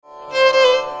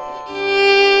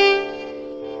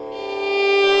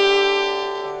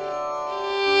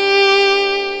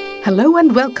Hello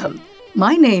and welcome.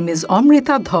 My name is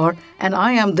Amrita Dhar and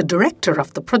I am the director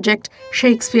of the project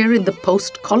Shakespeare in the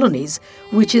Post-Colonies,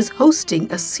 which is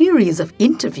hosting a series of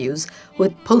interviews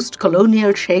with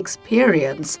post-colonial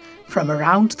Shakespeareans from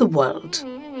around the world.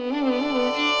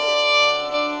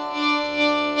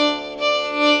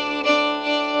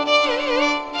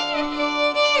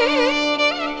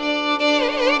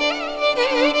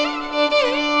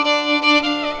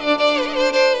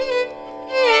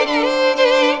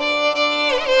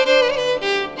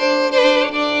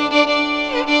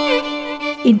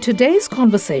 In today's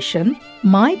conversation,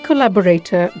 my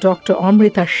collaborator Dr.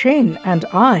 Amrita Sen and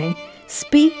I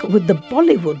speak with the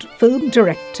Bollywood film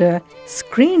director,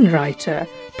 screenwriter,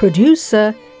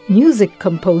 producer, music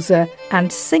composer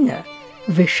and singer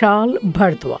Vishal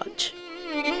Bhardwaj.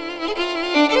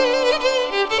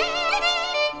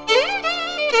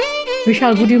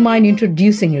 Vishal, would you mind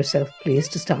introducing yourself, please,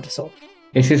 to start us off?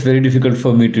 It's very difficult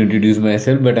for me to introduce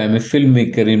myself, but I'm a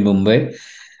filmmaker in Mumbai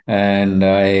and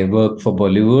I work for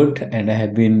Bollywood, and I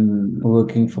have been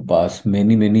working for past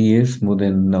many years, more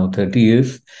than now 30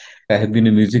 years. I have been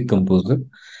a music composer.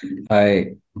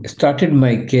 I started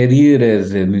my career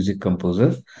as a music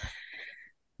composer.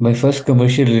 My first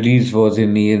commercial release was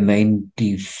in the year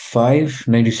 95,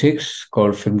 96,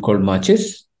 called film called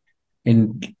Matches.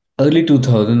 In early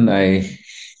 2000, I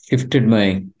shifted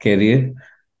my career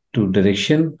to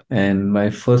direction, and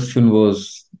my first film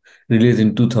was released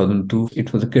in 2002.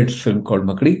 It was a kids film called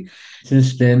Makdi.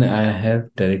 Since then, I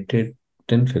have directed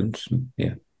 10 films.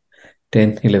 Yeah,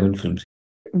 10, 11 films.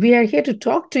 We are here to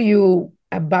talk to you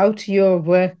about your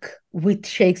work with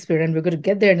Shakespeare, and we're going to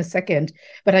get there in a second.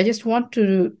 But I just want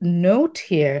to note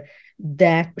here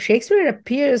that Shakespeare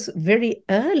appears very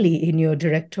early in your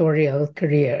directorial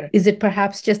career. Is it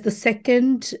perhaps just the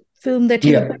second film that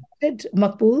you directed,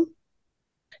 Makbul?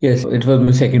 Yes, it was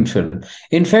my second film.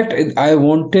 In fact, I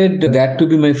wanted that to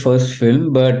be my first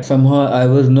film, but somehow I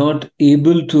was not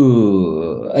able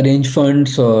to arrange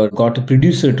funds or got a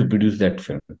producer to produce that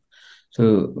film.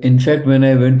 So, in fact, when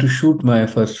I went to shoot my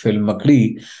first film,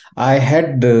 Makdi, I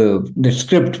had the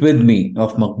script with me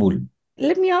of Makbul.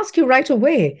 Let me ask you right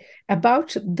away about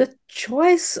the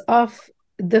choice of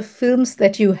the films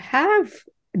that you have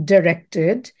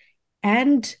directed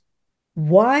and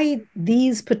why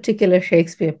these particular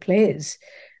Shakespeare plays,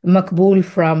 Makbul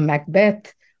from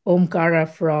Macbeth, Omkara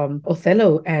from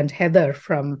Othello, and Heather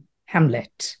from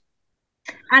Hamlet.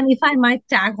 And if I might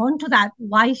tag on to that,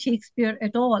 why Shakespeare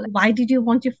at all? Why did you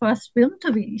want your first film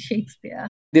to be Shakespeare?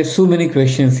 There's so many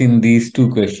questions in these two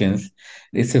questions.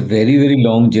 It's a very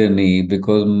long journey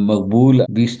because Makbul,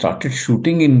 we started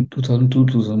shooting in 2002,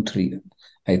 2003,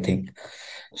 I think.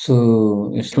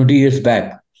 So it's 20 years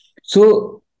back.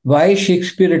 So why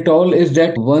Shakespeare at all is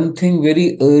that one thing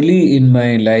very early in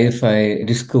my life I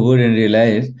discovered and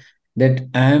realized that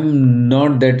I'm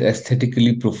not that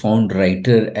aesthetically profound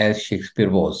writer as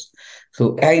Shakespeare was.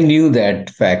 So I knew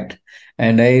that fact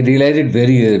and I realized it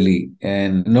very early.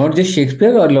 And not just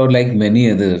Shakespeare, or like many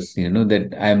others,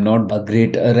 that I'm not a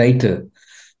great writer.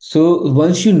 So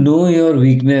once you know your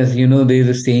weakness, there's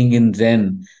a saying in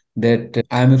Zen that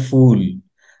I'm a fool.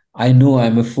 I know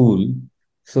I'm a fool,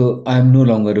 so I'm no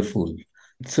longer a fool.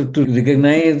 So to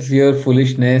recognize your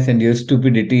foolishness and your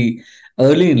stupidity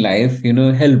early in life,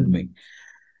 helped me.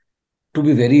 To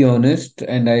be very honest,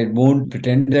 and I won't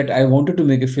pretend that I wanted to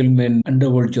make a film in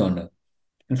underworld genre.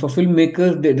 And for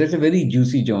filmmakers, there's a very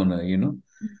juicy genre.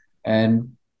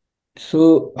 And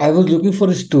so I was looking for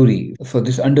a story for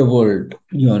this underworld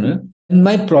genre. And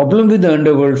my problem with the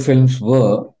underworld films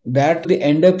were that they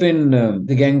end up in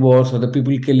the gang wars or the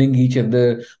people killing each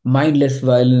other, mindless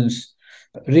violence.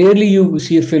 Rarely you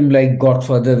see a film like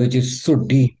Godfather, which is so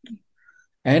deep.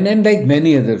 And like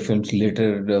many other films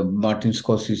later, Martin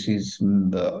Scorsese's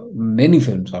many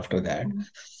films after that,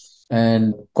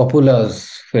 and Coppola's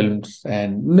films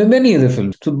and many other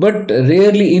films. So, but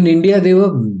rarely in India, there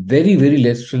were very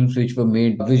less films which were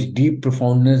made with deep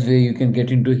profoundness where you can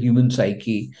get into human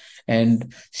psyche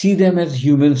and see them as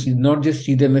humans, not just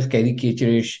see them as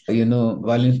caricaturish,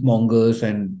 violence mongers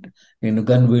and,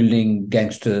 gun wielding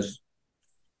gangsters.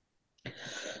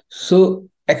 So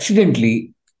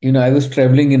accidentally, I was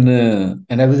traveling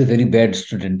and I was a very bad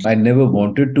student. I never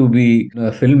wanted to be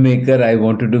a filmmaker. I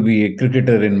wanted to be a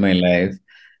cricketer in my life.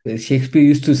 Shakespeare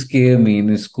used to scare me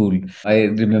in school. I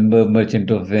remember Merchant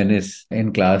of Venice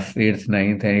in class 8th,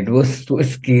 9th, and it was so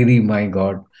scary, my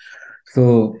God.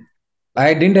 So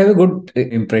I didn't have a good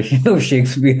impression of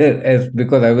Shakespeare as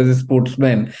because I was a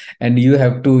sportsman and you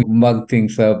have to mug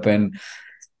things up and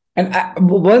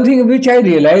one thing which I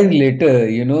realized later,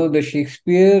 the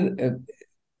Shakespeare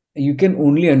you can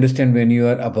only understand when you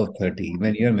are above 30,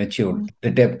 when you are matured, the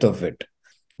depth of it.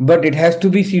 But it has to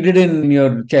be seeded in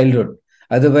your childhood.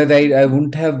 Otherwise, I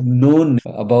wouldn't have known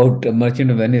about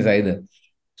Merchant of Venice either.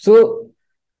 So,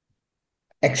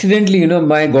 accidentally,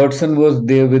 my godson was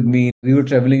there with me. We were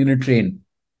traveling in a train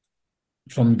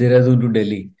from Dehradun to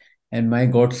Delhi. And my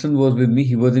godson was with me.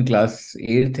 He was in class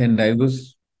 8th, and I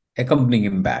was accompanying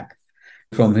him back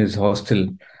from his hostel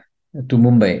to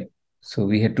Mumbai. So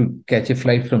we had to catch a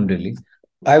flight from Delhi.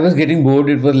 I was getting bored.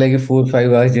 It was like a 4 or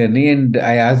 5 hours journey, and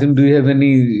I asked him, "Do you have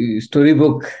any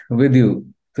storybook with you?"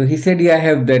 So he said, "Yeah, I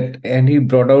have that," and he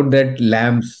brought out that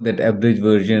Lamb's, that abridged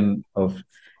version of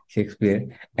Shakespeare.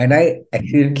 And I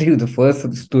accidentally, the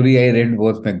first story I read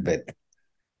was Macbeth.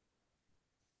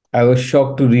 I was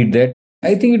shocked to read that.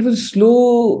 I think it was a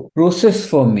slow process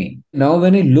for me. Now,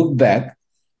 when I look back,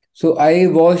 so I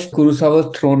watched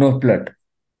Kurosawa's Throne of Blood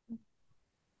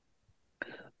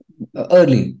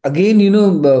early. Again,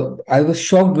 I was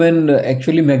shocked when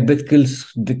actually Macbeth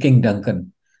kills the King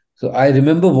Duncan. So I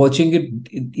remember watching it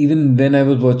even when I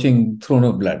was watching Throne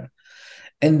of Blood.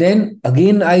 And then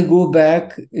again, I go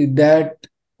back that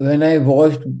when I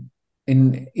watched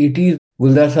in 80s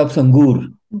Guldar Sahab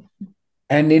Sangur.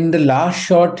 And in the last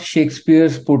shot,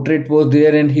 Shakespeare's portrait was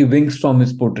there and he winks from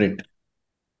his portrait.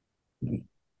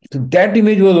 So that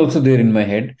image was also there in my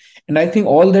head. And I think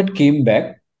all that came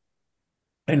back.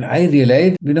 And I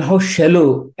realized, how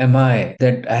shallow am I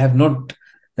that I have not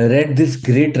read this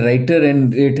great writer,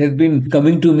 and it has been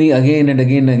coming to me again and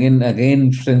again, again,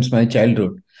 again since my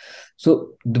childhood.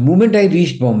 So the moment I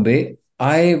reached Bombay,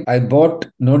 I bought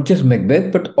not just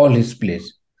Macbeth but all his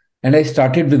plays, and I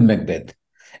started with Macbeth,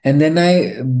 and then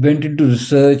I went into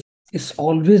research. It's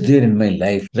always there in my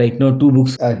life. Right now, two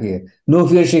books are here. No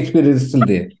Fear Shakespeare is still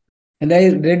there. And I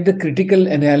read the critical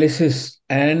analysis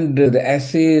and the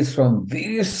essays from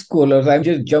various scholars. I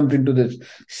just jumped into this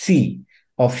sea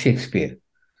of Shakespeare.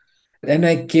 And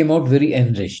I came out very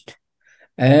enriched.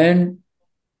 And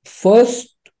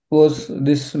first was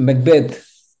this Macbeth.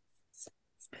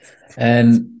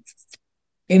 And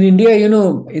in India,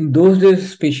 in those days,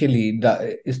 especially,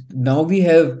 now we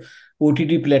have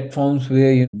OTT platforms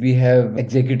where we have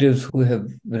executives who have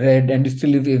read, and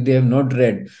still, if they have not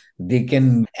read, they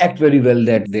can act very well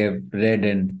that they have read.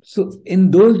 And so, in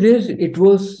those days, it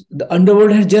was the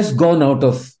underworld had just gone out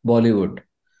of Bollywood.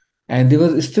 And there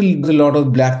was still a lot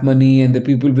of black money, and the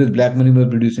people with black money were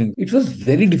producing. It was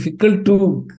very difficult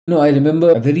to, I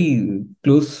remember a very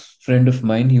close friend of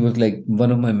mine. He was like one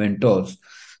of my mentors,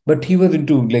 but he was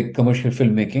into like commercial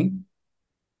filmmaking.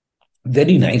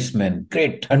 Very nice man,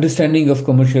 great understanding of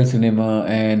commercial cinema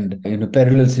and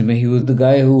parallel cinema. He was the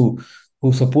guy who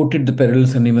supported the parallel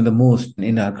cinema the most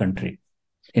in our country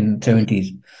in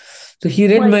 70s. So he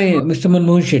read my Mr.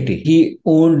 Manmohan Shetty. He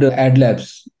owned Ad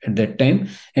Labs at that time,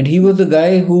 and he was the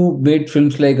guy who made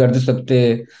films like Ardha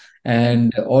Sapte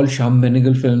and all Shyam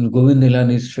Benegal films, Govind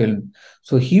Nilani's film.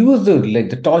 So he was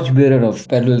the torchbearer of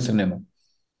parallel cinema.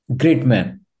 Great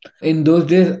man. In those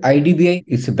days, IDBI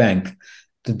is a bank.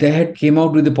 So they had came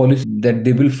out with a policy that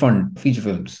they will fund feature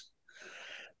films.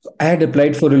 I had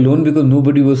applied for a loan because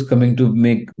nobody was coming to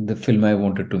make the film I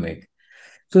wanted to make.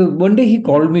 So one day he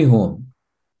called me home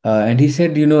and he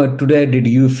said, today I did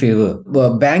you a favor.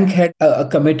 The bank had a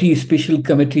committee, special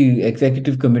committee,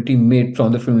 executive committee made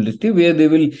from the film industry where they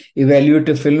will evaluate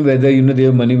a film whether,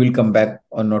 their money will come back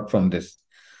or not from this.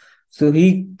 So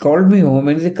he called me home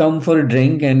and he said, come for a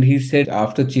drink. And he said,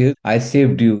 after cheers, I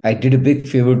saved you. I did a big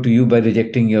favor to you by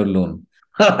rejecting your loan.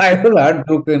 I was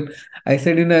heartbroken. I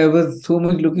said, I was so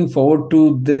much looking forward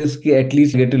to this, at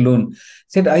least get a loan.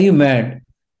 Said, are you mad?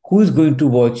 Who is going to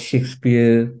watch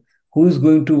Shakespeare? Who is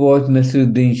going to watch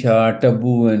Nasiruddin Shah,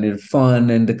 Tabu, and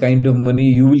Irfan, and the kind of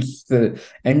money you will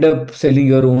end up selling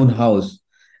your own house?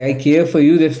 I care for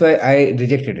you. That's why I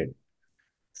rejected it.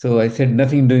 So I said,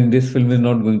 nothing doing this film is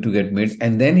not going to get made.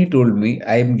 And then he told me,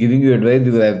 I am giving you advice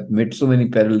because I've made so many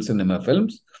parallel cinema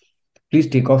films. Please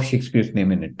take off Shakespeare's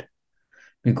name in it.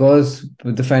 Because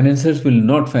the financiers will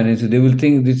not finance it. They will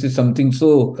think this is something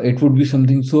so, it would be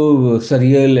something so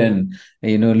surreal and,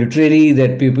 literary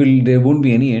that there won't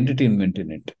be any entertainment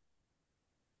in it.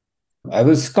 I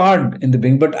was scarred in the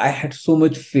beginning, but I had so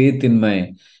much faith in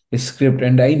my script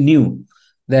and I knew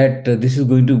that this is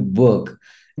going to work.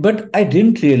 But I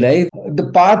didn't realize the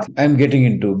path I'm getting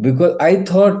into because I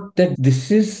thought that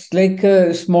this is like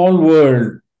a small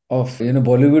world of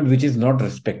Bollywood, which is not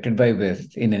respected by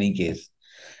West in any case.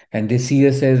 And they see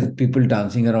us as people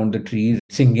dancing around the trees,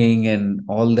 singing and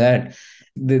all that.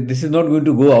 This is not going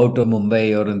to go out of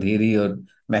Mumbai or Andheri or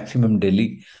maximum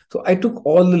Delhi. So I took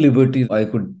all the liberties I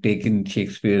could take in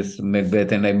Shakespeare's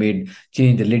Macbeth, and I made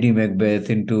change the Lady Macbeth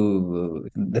into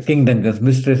the King Duncan's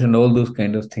mistress and all those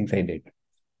kind of things I did.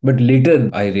 But later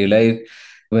I realized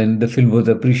when the film was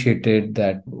appreciated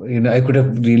that I could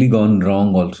have really gone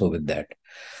wrong also with that.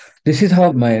 This is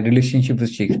how my relationship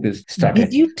with Shakespeare Did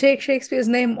started. you take Shakespeare's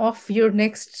name off your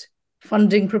next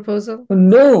funding proposal?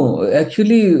 No,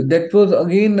 actually, that was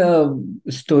again a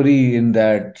story in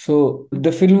that. So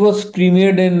the film was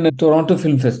premiered in Toronto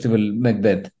Film Festival,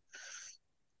 Macbeth.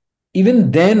 Even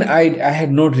then, I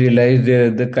had not realized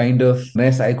the kind of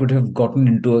mess I could have gotten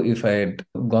into if I had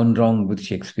gone wrong with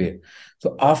Shakespeare.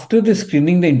 So after the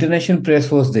screening, the international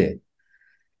press was there.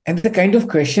 And the kind of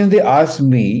questions they asked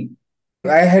me,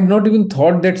 I had not even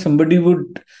thought that somebody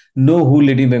would know who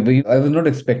Lady Macbeth. I was not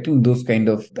expecting those kind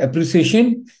of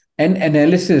appreciation and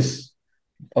analysis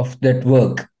of that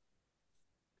work.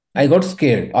 I got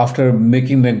scared after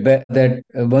making Macbeth that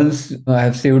once I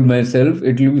have saved myself,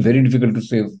 it will be very difficult to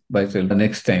save myself the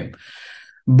next time.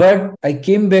 But I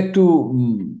came back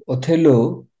to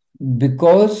Othello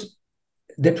because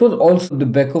that was also the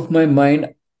back of my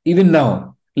mind, even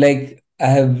now. Like I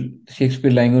have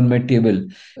Shakespeare lying on my table.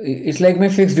 It's like my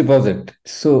fixed deposit.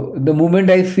 So the moment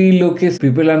I feel, okay,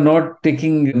 people are not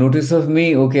taking notice of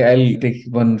me, okay, I'll take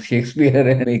one Shakespeare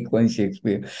and make one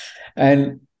Shakespeare.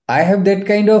 And I have that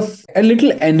kind of a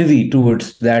little envy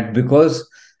towards that because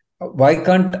why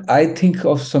can't I think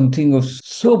of something of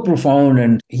so profound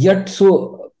and yet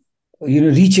so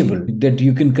reachable that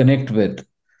you can connect with?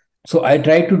 So I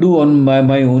try to do on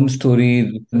my own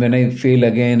stories. When I fail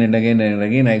again and again and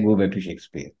again, I go back to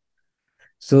Shakespeare.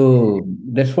 So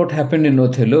that's what happened in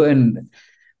Othello. And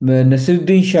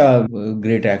Nasiruddin Shah, a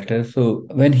great actor. So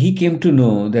when he came to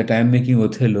know that I'm making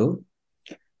Othello,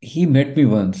 he met me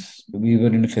once. We were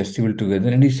in a festival together,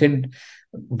 and he said,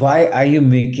 "Why are you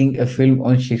making a film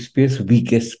on Shakespeare's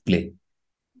weakest play?"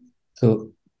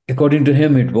 So according to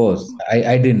him, it was.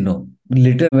 I didn't know.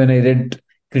 Later, when I read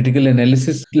critical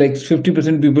analysis, like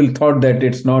 50% people thought that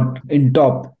it's not in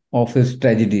top of his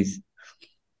tragedies.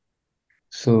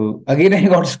 So again, I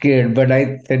got scared, but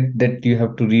I said that you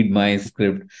have to read my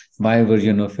script, my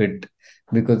version of it,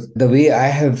 because the way I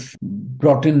have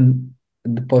brought in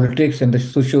the politics and the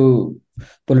socio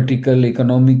political,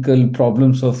 economical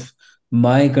problems of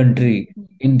my country,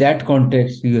 in that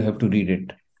context, you have to read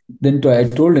it. Then I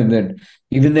told him that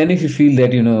even then, if you feel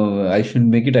that, I shouldn't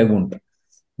make it, I won't.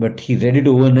 But he read it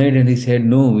overnight and he said,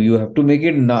 no, you have to make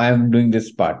it. Now I'm doing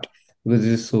this part because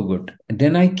it is so good. And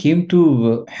then I came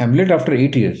to Hamlet after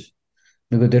 8 years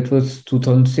because that was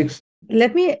 2006.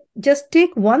 Let me just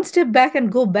take one step back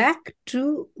and go back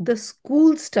to the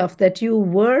school stuff that you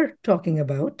were talking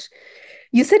about.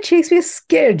 You said Shakespeare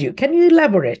scared you. Can you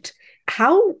elaborate?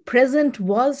 How present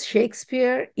was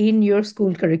Shakespeare in your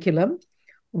school curriculum?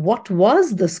 What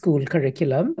was the school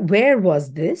curriculum? Where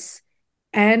was this?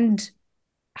 And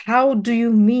how do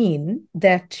you mean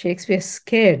that Shakespeare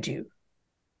scared you?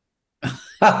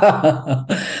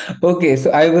 Okay,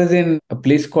 so I was in a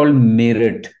place called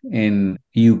Meerut in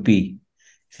UP.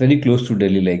 It's very close to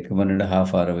Delhi, like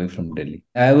 1.5 hour away from Delhi.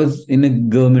 I was in a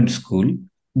government school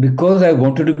because I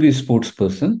wanted to be a sports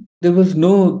person. There was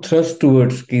no thrust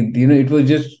towards, it was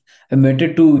just a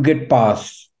matter to get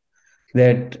past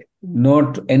that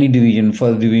not any division,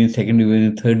 first division, second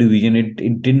division, third division,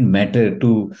 it didn't matter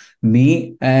to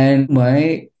me and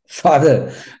my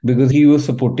father because he was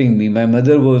supporting me. My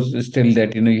mother was still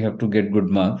that, you have to get good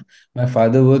marks. My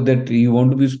father was that you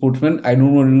want to be a sportsman. I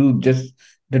don't want you just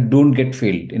that don't get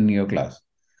failed in your class.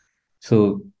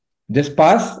 So just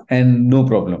pass and no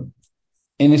problem.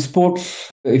 In sports,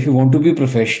 if you want to be a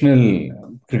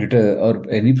professional cricketer or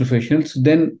any professionals,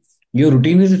 then your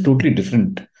routine is totally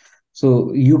different.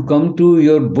 So you come to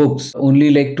your books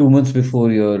only like 2 months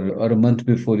before your or a month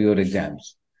before your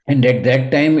exams. And at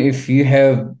that time, if you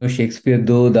have Shakespeare,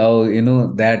 though, thou,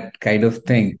 that kind of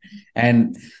thing,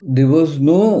 and there was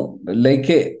no like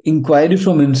a inquiry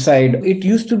from inside. It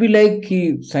used to be like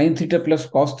sine theta plus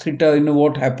cos theta,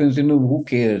 what happens, who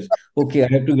cares? Okay, I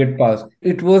have to get past.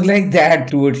 It was like that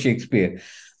towards Shakespeare.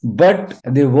 But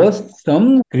there was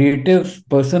some creative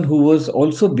person who was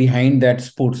also behind that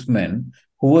sportsman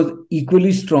who was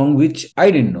equally strong, which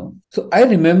I didn't know. So I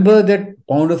remember that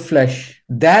pound of flesh.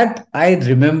 That I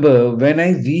remember when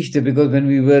I reached it because when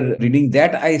we were reading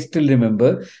that, I still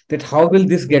remember that how will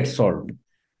this get solved?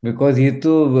 Because he's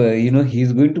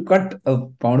going to cut a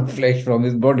pound of flesh from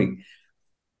his body.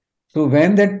 So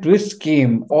when that twist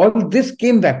came, all this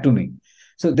came back to me.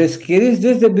 So the scariest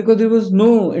is that because there was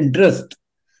no interest.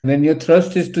 When your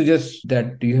thrust is to just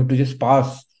that you have to just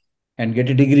pass and get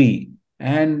a degree.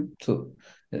 And so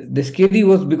The scary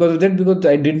was because of that, because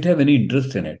I didn't have any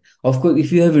interest in it. Of course,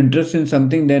 if you have interest in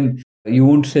something, then you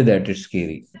won't say that it's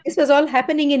scary. This was all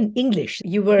happening in English.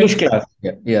 You were, English class.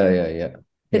 Yeah, yeah, yeah, yeah.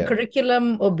 the Yeah.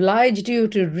 curriculum obliged you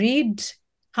to read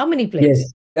how many plays?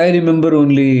 Yes. I remember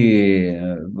only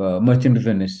Merchant of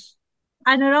Venice.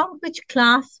 And around which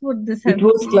class would this It have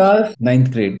was been? class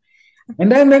ninth grade.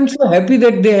 And I'm so happy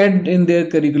that they had in their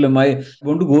curriculum. I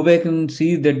want to go back and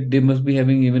see that they must be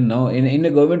having even now in a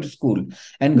government school.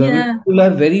 And government Yeah. school are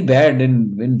very bad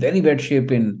and in very bad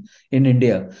shape in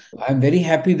India. I'm very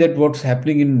happy that what's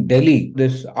happening in Delhi,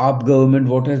 this AAP government,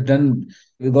 what has done.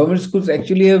 The government schools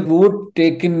actually have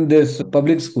overtaken this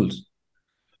public schools.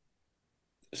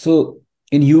 So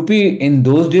in UP, in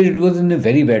those days, it was in a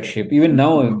very bad shape. Even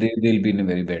now, they'll be in a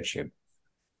very bad shape.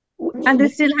 And they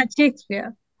still had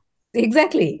Shakespeare.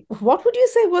 Exactly. What would you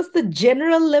say was the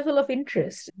general level of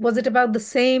interest? Was it about the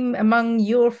same among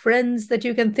your friends that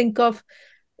you can think of?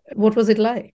 What was it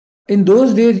like? In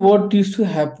those days, what used to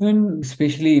happen,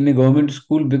 especially in a government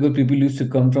school, because people used to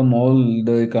come from all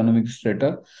the economic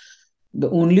strata, the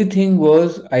only thing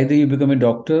was either you become a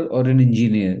doctor or an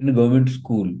engineer in a government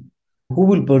school. Who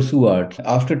will pursue art?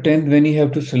 After 10th, when you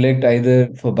have to select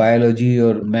either for biology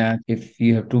or math, if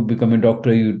you have to become a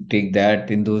doctor, you take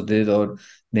that in those days, or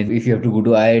then if you have to go to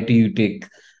IIT, you take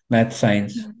math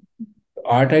science.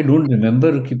 Art, I don't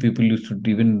remember people used to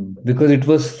even, because it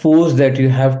was forced that you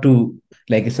have to,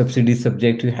 like a subsidy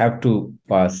subject, you have to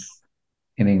pass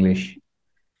in English.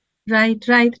 Right,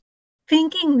 right.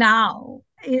 Thinking now,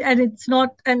 and it's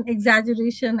not an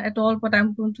exaggeration at all what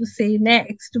I'm going to say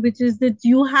next, which is that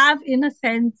you have, in a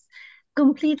sense,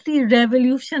 completely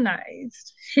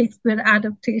revolutionized Shakespeare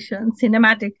adaptation,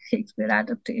 cinematic Shakespeare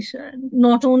adaptation,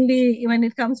 not only when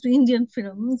it comes to Indian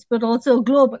films, but also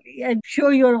globally. I'm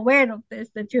sure you're aware of this,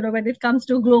 that, when it comes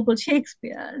to global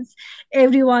Shakespeare's,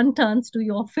 everyone turns to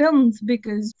your films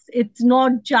because it's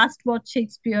not just what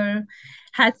Shakespeare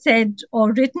had said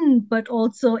or written, but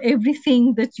also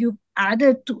everything that you've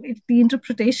added to it, the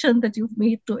interpretation that you've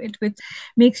made to it, which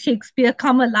makes Shakespeare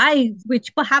come alive,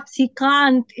 which perhaps he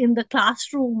can't in the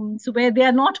classrooms where they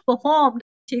are not performed.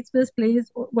 Shakespeare's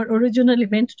plays were originally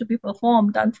meant to be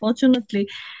performed. Unfortunately,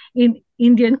 in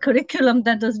Indian curriculum,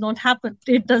 that does not happen.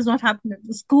 It does not happen in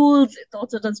the schools. It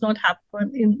also does not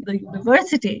happen in the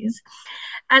universities.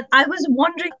 And I was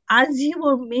wondering, as you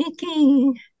were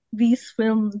making these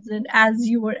films and as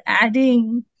you were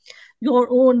adding your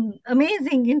own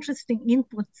amazing, interesting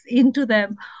inputs into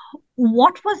them,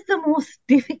 what was the most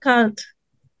difficult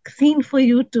scene for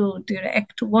you to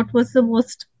direct? What was the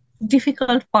most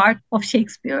difficult part of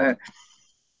Shakespeare?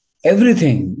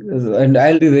 Everything. And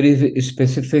I'll be very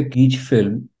specific. Each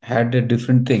film had a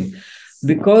different thing.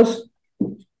 Because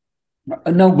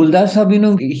now Guldar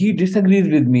Sahab, he disagrees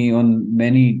with me on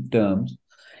many terms.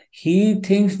 He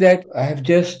thinks that I have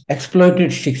just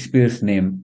exploited Shakespeare's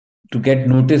name. To get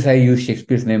notice, I use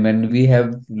Shakespeare's name, and we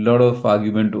have a lot of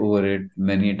argument over it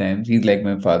many times. He's like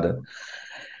my father.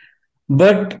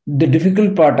 But the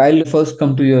difficult part, I'll first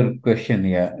come to your question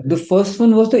here. The first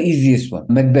one was the easiest one,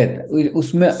 Macbeth.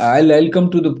 I'll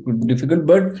come to the difficult,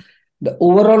 but the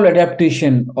overall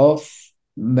adaptation of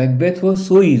Macbeth was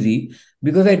so easy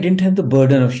because I didn't have the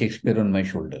burden of Shakespeare on my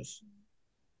shoulders.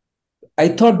 I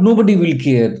thought nobody will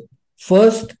care.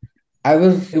 First, I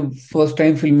was a first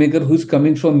time filmmaker who's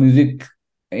coming from music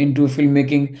into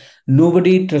filmmaking.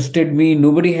 Nobody trusted me.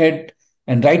 Nobody had,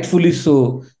 and rightfully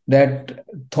so, that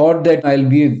thought that I'll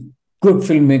be a good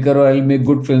filmmaker or I'll make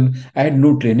good films. I had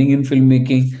no training in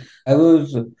filmmaking. I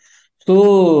was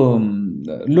so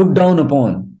looked down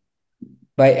upon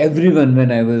by everyone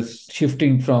when I was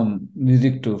shifting from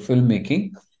music to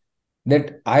filmmaking,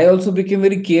 that I also became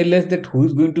very careless, that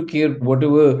who's going to care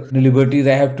whatever liberties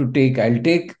I have to take, I'll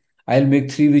take. I'll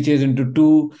make three witches into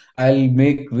two. I'll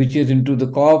make witches into the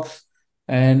cops.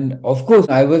 And of course,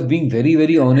 I was being very,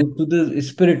 very honest to the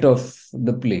spirit of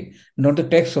the play, not the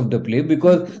text of the play,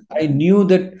 because I knew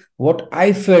that what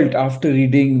I felt after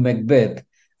reading Macbeth,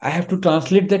 I have to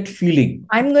translate that feeling.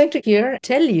 I'm going to here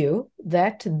tell you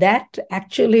that that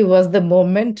actually was the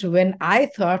moment when I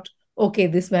thought, okay,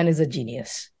 this man is a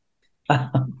genius.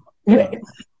 There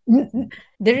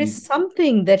is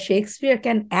something that Shakespeare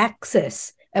can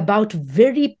access about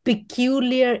very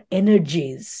peculiar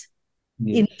energies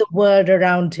in Yes, the world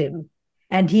around him.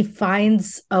 And he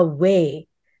finds a way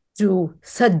to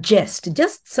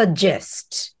just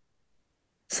suggest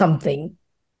something.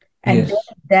 And then yes,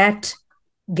 that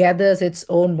gathers its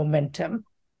own momentum.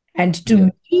 And yeah,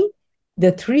 to me,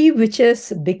 the three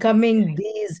witches becoming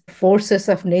these forces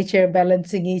of nature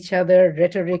balancing each other,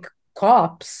 rhetoric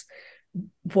cops,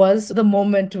 was the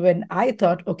moment when I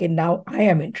thought, okay, now I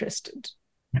am interested.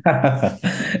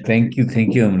 Thank you,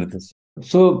 Amrita.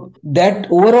 So that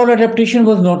overall adaptation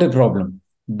was not a problem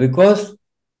because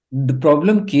the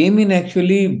problem came in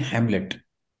actually Hamlet,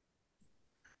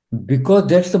 because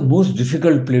that's the most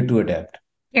difficult play to adapt.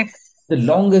 Yes. The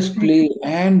longest Right. play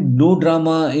and no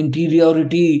drama,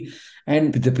 interiority,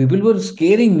 and the people were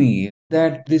scaring me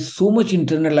that there's so much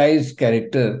internalized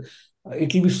character.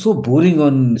 It will be so boring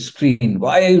on screen.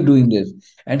 Why are you doing this?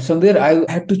 And somewhere I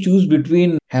had to choose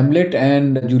between Hamlet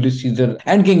and Julius Caesar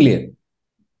and King Lear.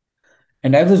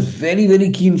 And I was very,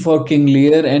 very keen for King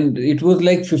Lear, and it was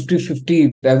like 50-50.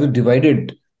 I was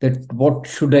divided that what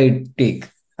should I take.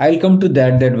 I'll come to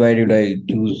that why did I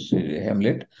choose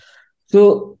Hamlet.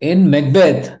 So in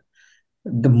Macbeth,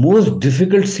 the most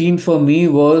difficult scene for me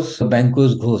was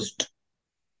Banquo's ghost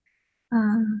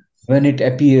Uh, when it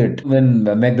appeared, when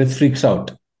Macbeth freaks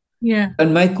out. yeah.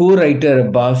 And my co-writer,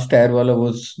 Bas Tarwala,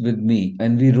 was with me,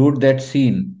 and we wrote that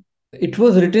scene. It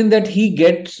was written that he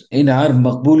gets, in our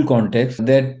Makbul context,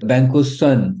 that Banquo's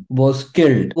son was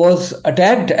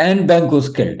attacked, and Banquo's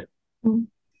killed. Mm.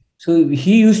 So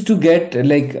he used to get,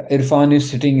 like, Irfan is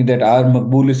sitting, that our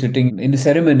Makbul is sitting in the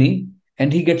ceremony,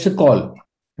 and he gets a call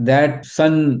that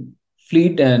son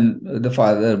fleet and the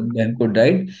father Banquo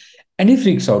died, and he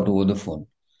freaks out over the phone.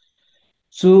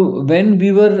 So when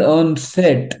we were on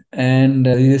set and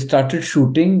we started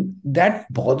shooting, that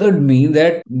bothered me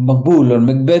that Makbul or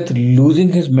Macbeth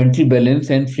losing his mental balance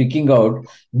and freaking out,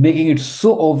 making it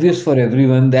so obvious for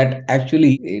everyone that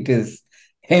actually it is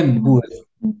him who Mm.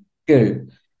 is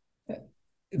killed.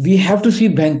 We have to see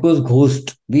Banquo's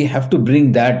ghost. We have to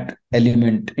bring that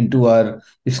element into our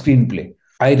screenplay.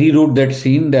 I rewrote that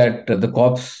scene that the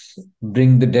cops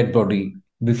bring the dead body.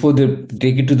 Before they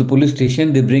take it to the police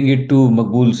station, they bring it to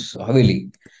Makbul's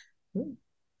Haveli.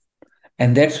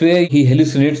 And that's where he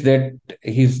hallucinates that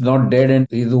he's not dead and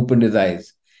he's opened his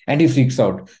eyes. And he freaks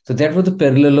out. So that was the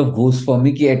parallel of ghost for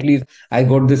me. Ki at least I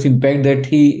got this impact that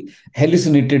he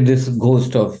hallucinated this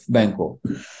ghost of Banco.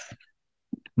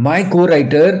 My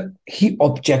co-writer, he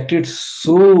objected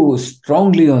so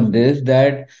strongly on this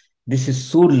that this is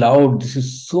so loud, this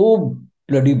is so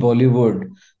bloody Bollywood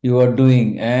you are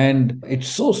doing, and it's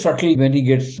so subtle when he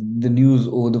gets the news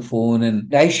over the phone.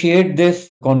 And I shared this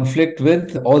conflict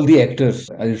with all the actors,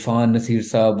 Irfan, Nasir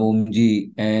Saab,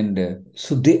 Omji, and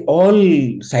so they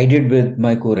all sided with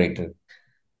my co-writer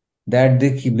that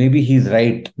maybe he's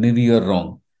right, maybe you're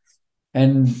wrong.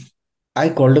 And I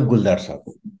called up Guldar Saab.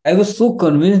 I was so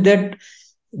convinced that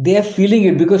they are feeling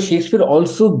it because Shakespeare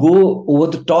also go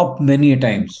over the top many a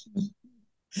times,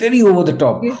 very over the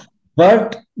top. Yeah.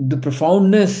 But the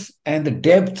profoundness and the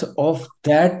depth of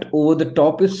that over the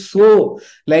top is so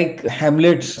like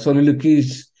Hamlet's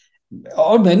soliloquies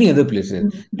or many other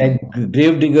places, Mm. like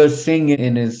Gravediggers sing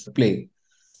in his play.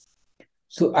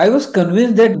 So I was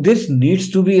convinced that this needs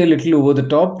to be a little over the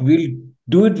top. We'll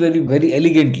do it very, very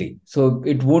elegantly, so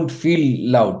it won't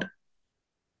feel loud.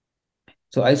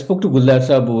 So I spoke to Guldar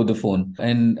Saab over the phone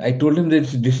and I told him that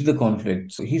this is the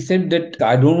conflict. So he said that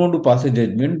I don't want to pass a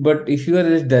judgment, but if you are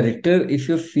a director, if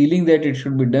you're feeling that it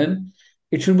should be done,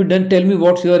 it should be done. Tell me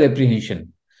what's your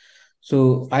apprehension.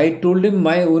 So I told him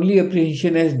my only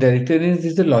apprehension as director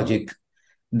is the logic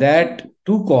that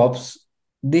two cops,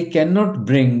 they cannot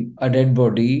bring a dead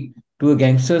body to a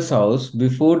gangster's house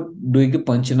before doing a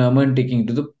panchanama and taking it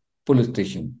to the police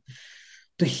station.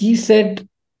 So he said,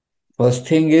 first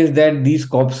thing is that these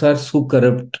cops are so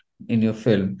corrupt in your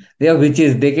film. They are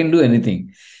witches, they can do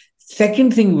anything.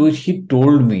 Second thing which he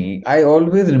told me, I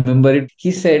always remember it.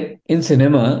 He said, in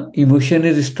cinema, emotion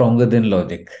is stronger than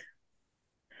logic.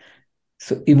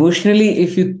 So, emotionally,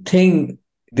 if you think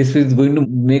this is going to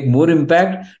make more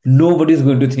impact, nobody is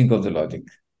going to think of the logic.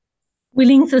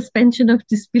 Willing suspension of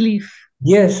disbelief.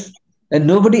 Yes. And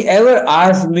nobody ever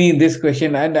asked me this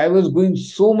question. And I was going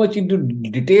so much into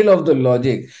detail of the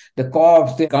logic. The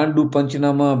cops, they can't do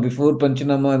Panchanama before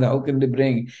Panchanama. How can they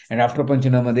bring? And after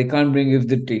Panchanama, they can't bring if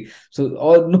they take. So,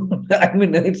 all, no, I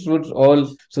mean, it's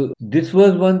all. So, this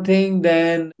was one thing.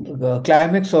 Then, the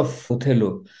climax of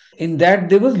Othello. In that,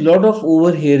 there was a lot of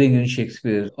overhearing in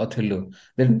Shakespeare's Othello.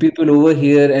 That people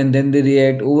overhear and then they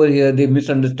react, over here, they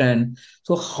misunderstand.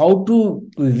 So, how to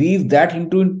weave that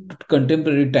into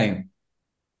contemporary time?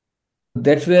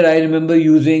 That's where I remember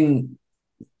using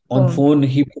on Oh, phone,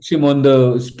 he puts him on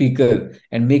the speaker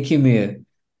and make him hear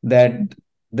that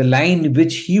the line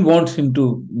which he wants him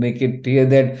to make it hear,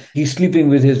 that he's sleeping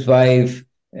with his wife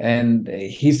and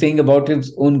he's saying about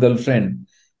his own girlfriend,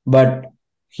 but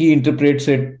he interprets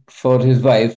it for his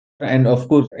wife. And of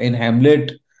course, in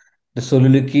Hamlet, the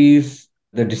soliloquies,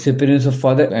 the disappearance of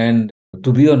father, and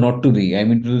to be or not to be. I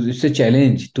mean, it's a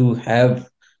challenge to have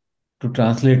to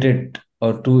translate it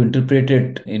or to interpret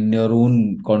it in your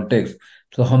own context.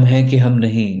 So हम हैं कि हम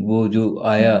नहीं, वो जो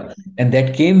आया, and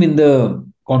that came in the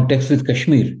context with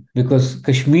Kashmir, because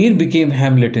Kashmir became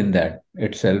Hamlet in that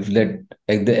itself, that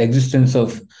the existence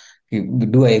of,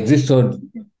 do I exist or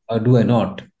do I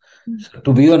not? So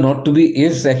to be or not to be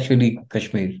is actually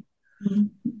Kashmir.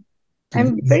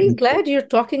 I'm very glad you're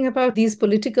talking about these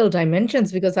political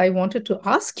dimensions because I wanted to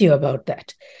ask you about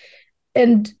that.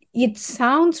 And it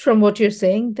sounds from what you're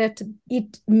saying that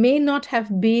it may not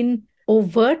have been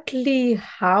overtly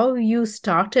how you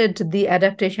started the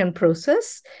adaptation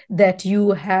process, that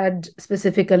you had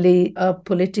specifically a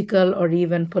political or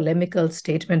even polemical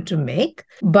statement to make.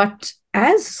 But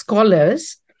as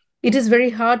scholars, it is very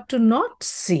hard to not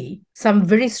see some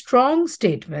very strong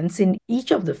statements in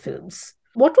each of the films.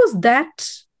 What was that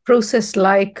process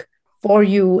like for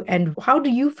you, and how do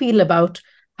you feel about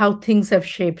how things have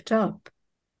shaped up?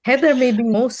 Heather may be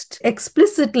most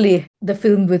explicitly the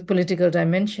film with political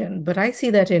dimension, but I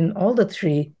see that in all the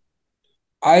three.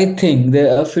 I think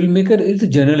a filmmaker is a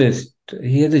journalist.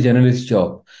 He has a journalist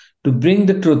job to bring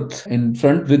the truth in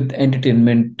front with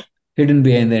entertainment hidden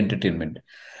behind the entertainment.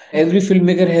 Every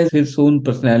filmmaker has his own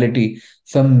personality.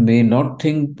 Some may not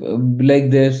think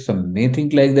like this, some may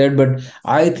think like that, but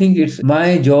I think it's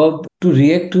my job to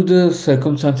react to the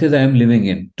circumstances I am living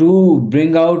in, to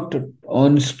bring out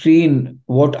on screen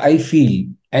what I feel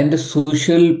and the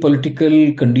social,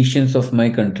 political conditions of my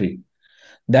country,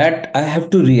 that I have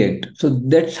to react. So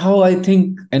that's how I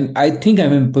think. And I think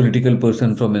I'm a political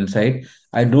person from inside.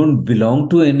 I don't belong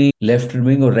to any left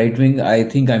wing or right wing. I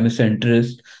think I'm a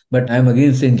centrist, but I'm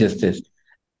against injustice.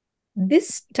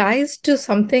 This ties to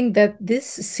something that this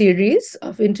series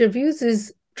of interviews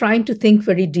is trying to think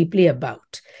very deeply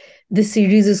about. This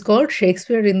series is called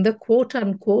Shakespeare in the quote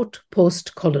unquote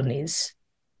post colonies.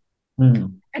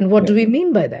 And what do we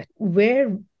mean by that?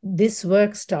 Where this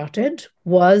work started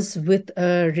was with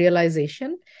a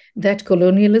realization that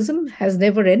colonialism has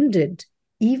never ended,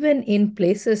 even in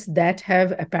places that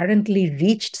have apparently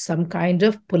reached some kind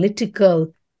of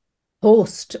political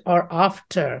post or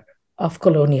after of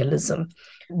colonialism.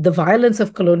 The violence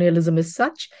of colonialism is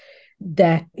such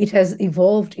that it has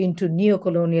evolved into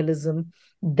neocolonialism,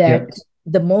 that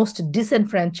the most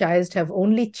disenfranchised have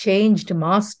only changed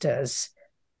masters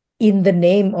in the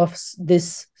name of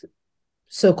this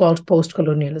so-called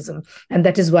post-colonialism. And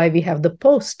that is why we have the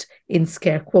post in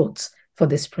scare quotes for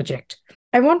this project.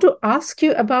 I want to ask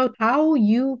you about how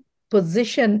you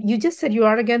position. You just said you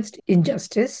are against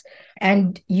injustice,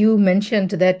 and you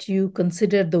mentioned that you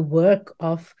consider the work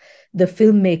of the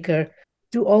filmmaker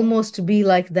to almost be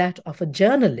like that of a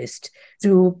journalist,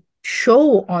 to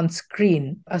show on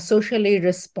screen a socially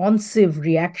responsive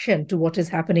reaction to what is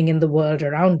happening in the world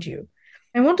around you.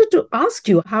 I wanted to ask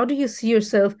you, how do you see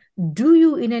yourself? Do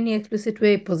you, in any explicit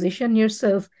way, position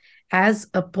yourself as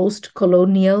a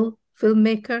post-colonial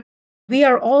filmmaker? We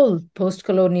are all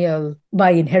post-colonial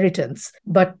by inheritance,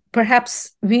 but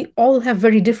perhaps we all have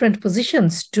very different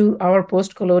positions to our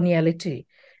post-coloniality.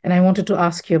 And I wanted to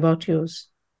ask you about yours.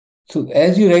 So,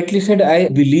 as you rightly said, I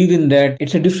believe in that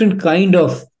it's a different kind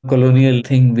of colonial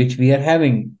thing which we are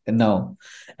having now.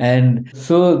 And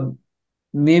so,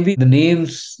 maybe the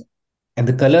names and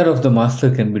the color of the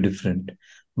master can be different,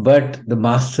 but the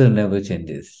master never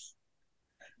changes.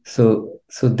 So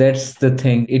that's the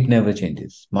thing. It never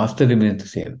changes. Master remains the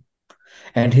same,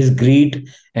 and his greed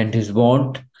and his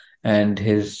want and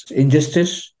his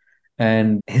injustice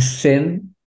and his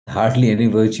sin, hardly any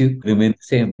virtue, remain the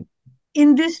same.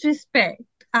 In this respect,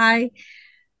 I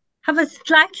have a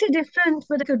slightly different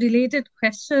but a related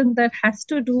question that has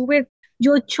to do with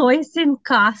your choice in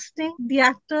casting the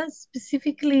actors,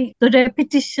 specifically the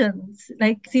repetitions,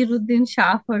 like Siruddin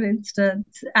Shah, for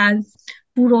instance, as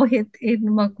Purohit in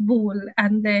Makbul,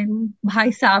 and then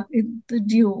Bhai Saab in The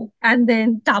Duke, and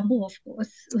then Tabu, of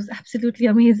course, was absolutely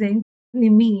amazing.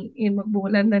 Nimi in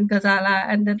Makbul, and then Ghazala,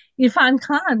 and then Irfan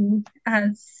Khan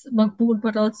as Makbul,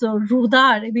 but also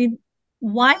Rudar. I mean,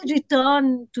 why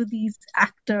return to these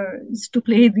actors to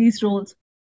play these roles?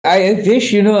 I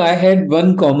wish, I had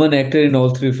one common actor in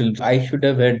all three films. I should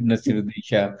have had Nasiruddin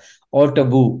Shah or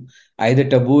Tabu, either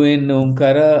Tabu in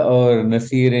Omkara or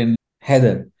Nasir in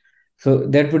Heather. So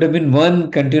that would have been one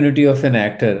continuity of an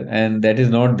actor, and that is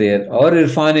not there. Or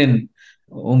Irfan in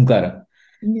Omkara.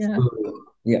 Yeah. So,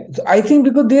 yeah. So I think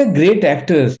because they are great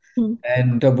actors, Hmm.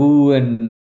 and Tabu, and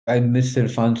I miss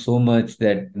Irfan so much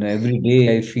that every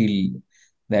day I feel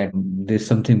that there's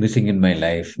something missing in my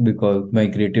life, because my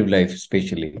creative life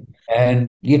especially. And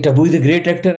yeah, Tabu is a great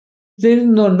actor. There is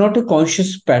not a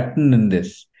conscious pattern in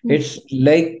this. It's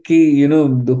like, who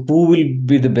will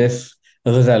be the best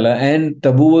Ghazala? And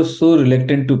Tabu was so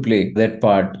reluctant to play that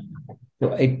part.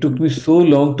 So it took me so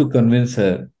long to convince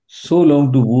her, so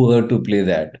long to woo her to play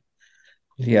that.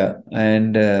 Yeah,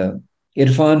 and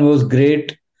Irfan was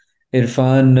great.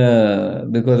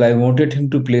 Irfan, because I wanted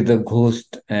him to play the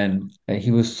ghost, and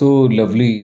he was so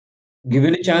lovely.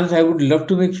 Given a chance, I would love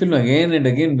to make film again and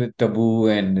again with Tabu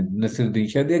and Nasiruddin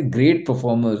Shah. They are great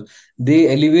performers. They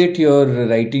elevate your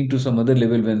writing to some other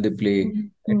level when they play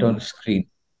it on screen.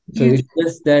 So Yes. it's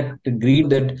just that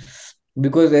greed that,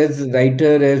 because as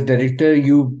writer, as director,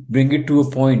 you bring it to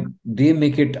a point. They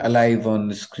make it alive on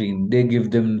the screen. They give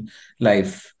them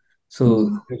life. So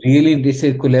really, it's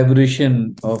a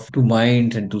collaboration of two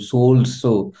minds and two souls.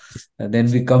 So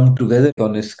then we come together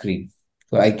on a screen.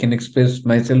 So I can express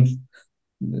myself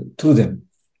through them.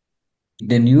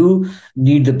 Then you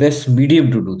need the best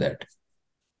medium to do that.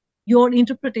 Your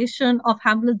interpretation of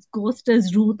Hamlet's ghost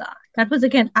as Ruda. That was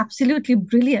again absolutely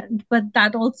brilliant, but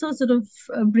that also sort of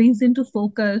brings into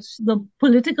focus the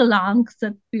political angst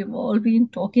that we've all been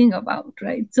talking about,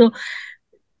 right? So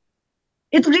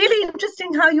it's really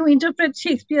interesting how you interpret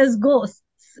Shakespeare's ghosts.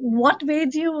 What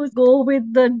made you go with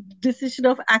the decision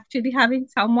of actually having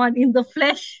someone in the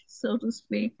flesh, so to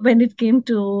speak, when it came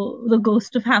to the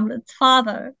ghost of Hamlet's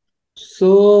father?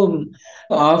 So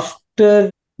after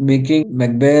making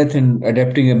Macbeth and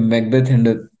adapting a Macbeth and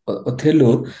a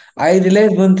Othello, I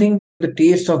realized one thing: the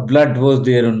taste of blood was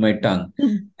there on my tongue.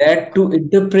 That to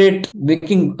interpret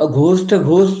making a ghost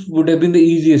would have been the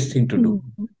easiest thing to do.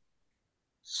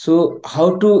 So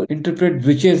how to interpret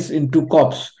witches into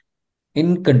cops?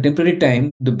 In contemporary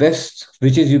time, the best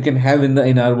witches you can have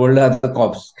in our world are the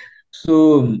cops.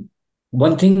 So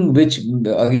one thing which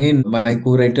again my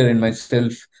co-writer and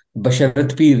myself,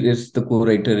 Basharat Peer is the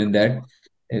co-writer in that.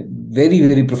 A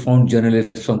very profound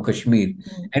journalist from Kashmir,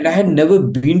 and I had never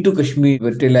been to Kashmir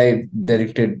till I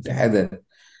directed Heather.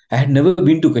 I had never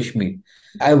been to Kashmir.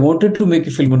 I wanted to make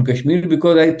a film on Kashmir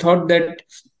because I thought that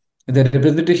the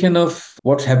representation of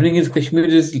what's happening in Kashmir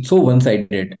is so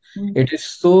one-sided. It is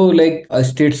so like a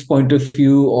state's point of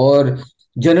view or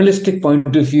journalistic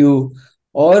point of view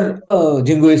or a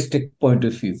jingoistic point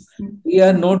of view. We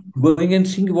are not going and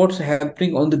seeing what's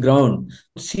happening on the ground.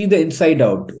 See the inside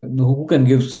out. Who can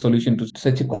give solution to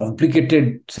such a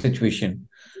complicated situation?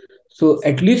 So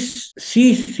at least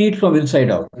see it from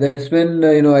inside out. That's when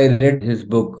I read his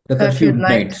book, The Curfew Curfew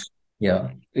Night. Nights. Yeah,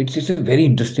 it's a very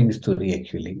interesting story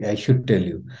actually. I should tell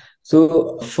you.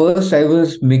 So first I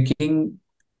was making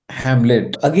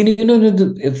Hamlet. Again,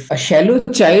 if a shallow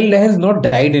child has not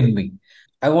died in me,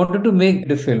 I wanted to make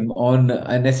the film on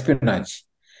an espionage.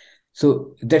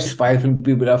 So that's spy film.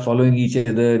 People are following each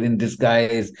other in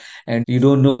disguise, and you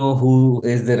don't know who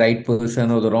is the right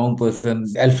person or the wrong person.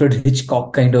 Alfred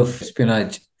Hitchcock kind of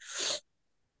espionage.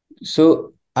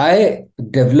 So I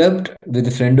developed with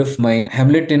a friend of mine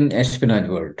Hamlet in espionage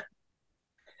world,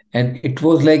 and it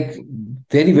was like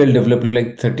very well developed,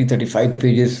 like 35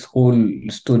 pages whole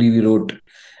story we wrote.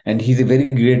 And he's a very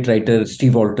great writer,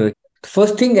 Steve Walter.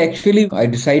 First thing, actually, I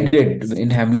decided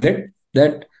in Hamlet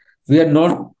that we are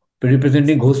not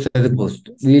representing ghost as a ghost.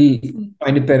 We'll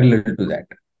find a parallel to that.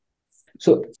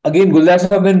 So again, Gulzar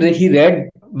Sahab, when he read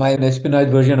my espionage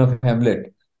version of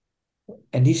Hamlet,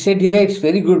 and he said, "Yeah, it's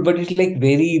very good, but it's like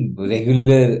very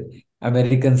regular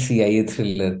American CIA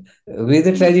thriller. Where's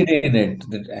the tragedy in it?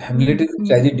 The Hamlet is a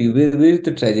tragedy. Where is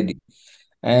the tragedy?"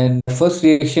 And first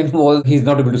reaction was, he's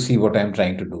not able to see what I'm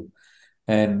trying to do.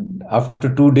 And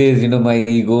after 2 days, my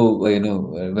ego,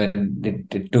 when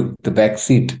it took the back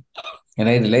seat, and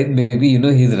I realized maybe,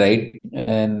 he's right.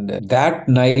 And that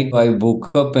night I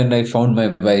woke up and I found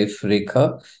my wife,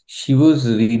 Rekha. She was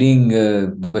reading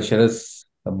Basharat's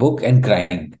book and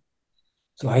crying.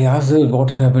 So I asked her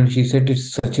what happened. She said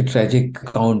it's such a tragic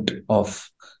account of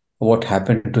what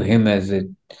happened to him as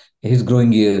his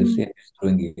growing years, in his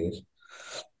growing years.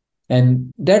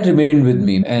 And that remained with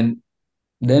me. And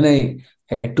then I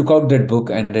took out that book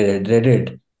and I read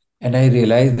it, and I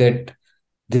realized that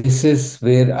this is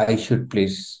where I should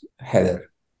place Heather.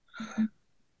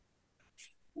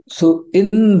 So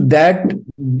in that,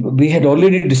 we had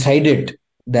already decided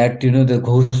that the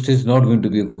ghost is not going to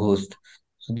be a ghost.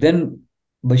 So then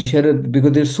Bashar,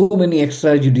 because there's so many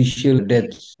extrajudicial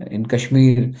deaths in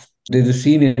Kashmir, there's a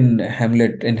scene in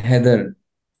Hamlet and Heather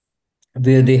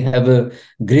where they have a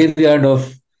graveyard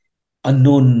of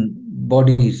unknown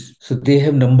bodies. So they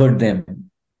have numbered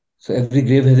them. So every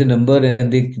grave has a number,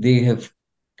 and they have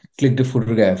clicked a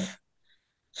photograph.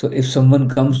 So if someone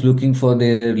comes looking for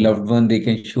their loved one, they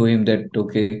can show him that,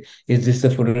 okay, is this the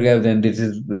photograph? Then this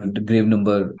is the grave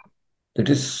number. That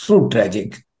is so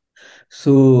tragic.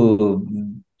 So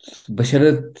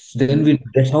Basharat, then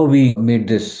that's how we made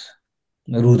this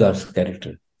Rudar's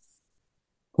character,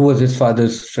 who was his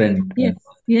father's friend. Yes,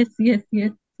 yes, yes,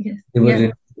 yes, yes. They were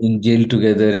Yeah, in jail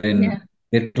together, and yeah.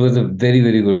 it was a very,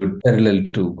 very good parallel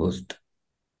to Ghost.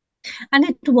 And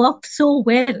it worked so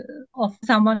well of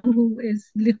someone who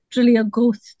is literally a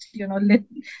ghost,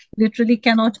 literally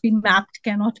cannot be mapped,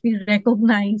 cannot be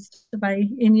recognized by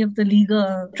any of the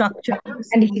legal structures.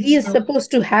 And he is So, supposed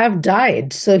to have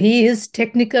died. So he is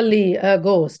technically a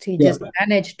ghost. He Yeah. just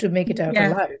managed to make it out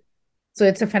yeah. alive. So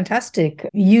it's a fantastic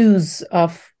use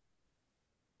of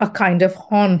a kind of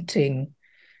haunting.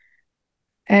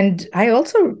 And I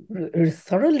also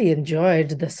thoroughly enjoyed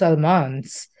the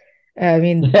Salmans. I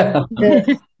mean, Yeah.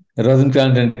 the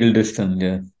Rosencrantz and Guildenstern,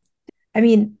 yeah. I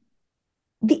mean,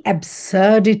 the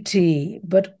absurdity,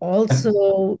 but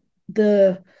also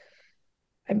the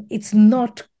it's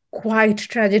not quite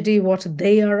tragedy what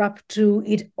they are up to.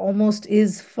 It almost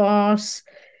is farce,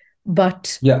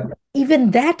 but Yeah.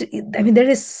 even that, I mean, there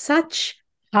is such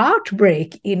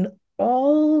heartbreak in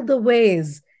all the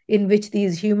ways in which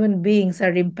these human beings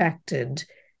are impacted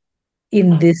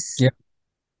in this Yeah.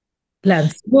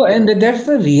 landscape. No, and that's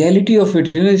the reality of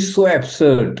it. It's so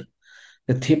absurd.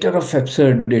 The theater of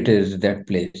absurd it is, that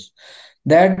place.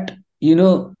 That,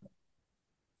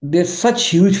 there's such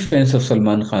huge fans of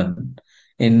Salman Khan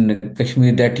in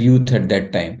Kashmir, that youth at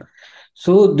that time.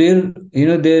 So there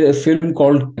a film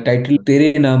called title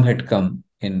Tere Naam had come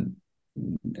in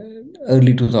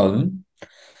early 2000.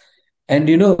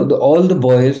 And all the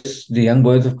boys, the young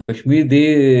boys of Kashmir,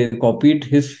 they copied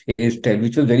his hairstyle,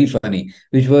 which was very funny,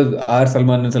 which was our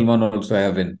Salman and Salman also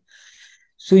have in.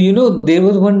 So, there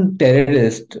was one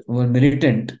terrorist, one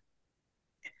militant,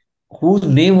 whose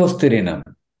name was Tere Naam.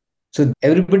 So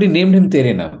everybody named him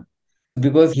Tere Naam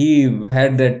because he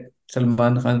had that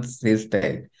Salman Khan's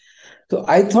hairstyle. So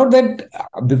I thought that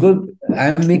because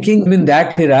I'm making in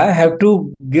that era, I have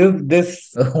to give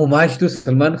this homage to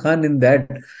Salman Khan in that,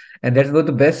 and that's was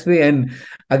the best way. And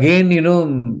again,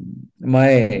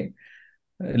 my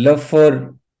love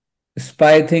for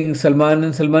spy thing, Salman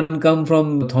and Salman come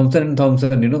from Thompson and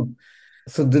Thompson.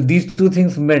 So these two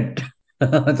things met.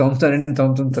 Thompson and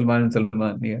Thompson, Salman and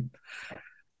Salman. Yeah.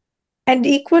 And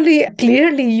equally,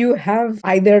 clearly, you have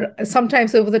either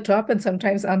sometimes over the top and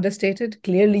sometimes understated.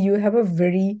 Clearly, you have a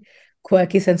very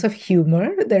quirky sense of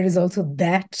humor. There is also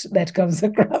that comes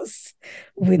across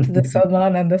with the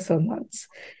Salman and the Salmans.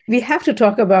 We have to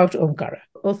talk about Omkara.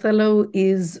 Othello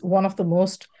is one of the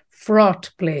most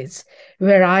fraught plays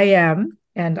where I am.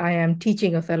 And I am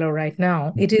teaching Othello right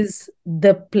now. It is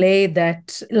the play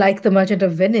that, like The Merchant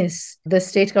of Venice, the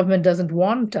state government doesn't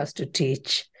want us to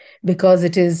teach because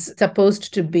it is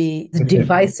supposed to be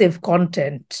divisive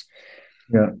content.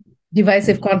 Yeah.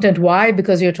 Divisive content. Why?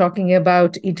 Because you're talking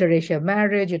about interracial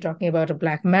marriage, you're talking about a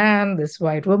black man, this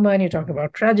white woman, you're talking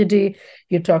about tragedy,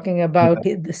 you're talking about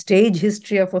the stage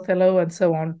history of Othello, and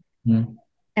so on. Mm.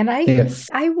 And Yes.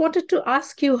 I wanted to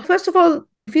ask you, first of all,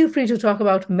 feel free to talk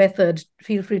about method,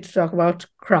 feel free to talk about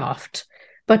craft,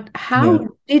 but how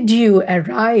did you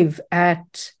arrive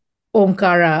at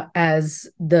Omkara as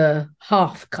the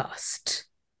half caste,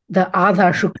 the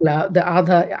Adha Shukla, the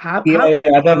Adha, Yeah,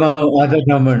 Adha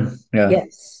Brahman. Yeah.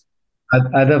 yes.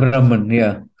 Adha Brahman.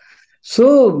 Yeah.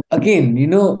 So again,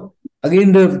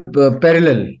 again the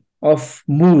parallel of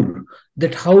Moore.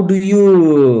 That how do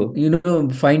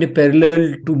you, find a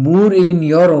parallel to Moore in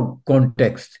your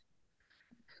context?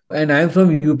 And I'm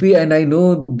from UP, and I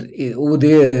know over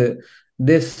there,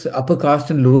 this upper caste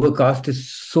and lower caste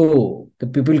is so the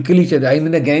people kill each other. I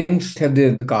mean, the gangs have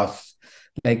their castes,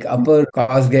 like upper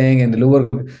caste gang and the lower.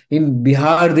 In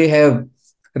Bihar, they have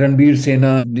Ranbir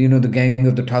Sena, the gang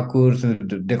of the Thakurs, and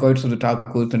the dacoits of the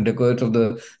Thakurs and dacoits of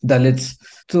the Dalits.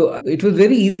 So it was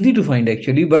very easy to find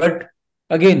actually, but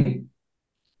again,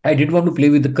 I did want to play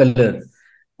with the color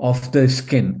of the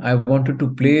skin. I wanted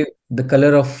to play the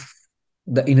color of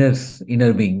the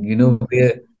inner being,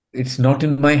 where it's not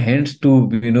in my hands to,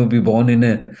 be born in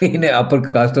a in a upper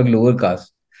caste or lower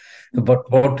caste.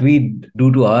 But what we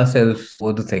do to ourselves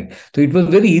was the thing. So it was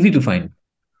very easy to find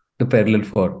the parallel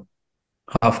for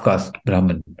half caste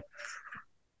Brahmin.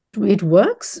 It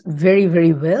works very,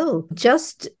 very well.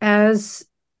 Just as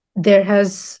there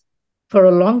has, for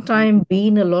a long time,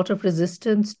 been a lot of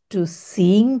resistance to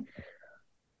seeing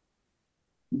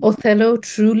Othello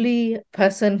truly a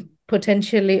person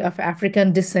potentially of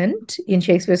African descent in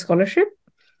Shakespeare scholarship.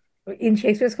 In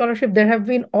Shakespeare scholarship, there have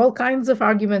been all kinds of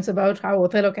arguments about how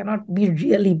Othello cannot be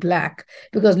really black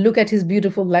because look at his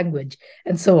beautiful language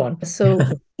and so on. So,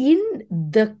 in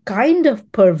the kind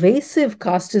of pervasive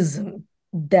casteism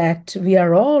that we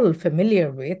are all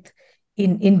familiar with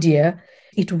in India,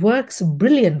 it works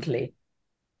brilliantly.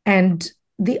 And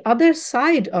the other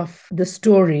side of the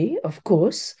story, of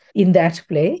course, in that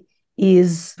play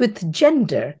is with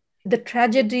gender. The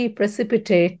tragedy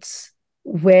precipitates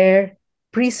where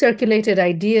pre-circulated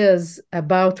ideas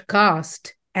about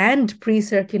caste and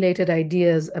pre-circulated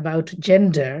ideas about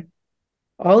gender,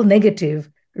 all negative,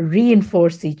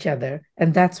 reinforce each other,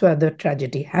 and that's where the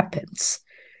tragedy happens.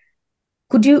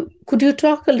 Could you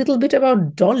talk a little bit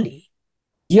about Dolly?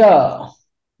 Yeah,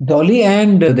 Dolly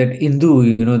and that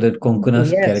Indu, that Oh,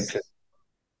 Konkana's character. yes.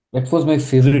 That was my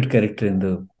favorite character in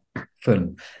the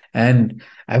film. And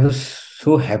I was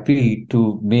so happy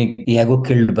to make Iago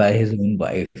killed by his own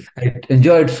wife. I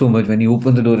enjoyed so much when he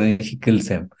opened the door and she kills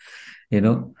him, you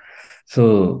know.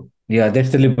 So yeah,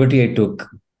 that's the liberty I took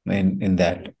in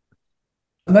that.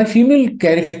 My female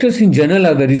characters in general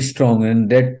are very strong, and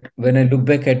that when I look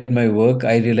back at my work,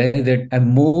 I realize that I'm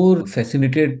more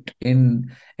fascinated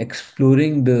in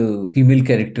exploring the female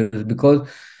characters because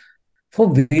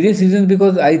for various reasons,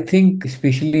 because I think,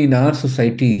 especially in our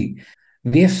society,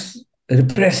 we have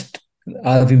repressed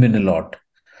our women a lot.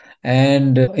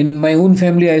 And in my own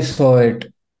family, I saw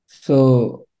it.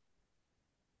 So,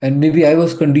 and maybe I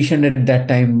was conditioned at that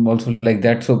time also like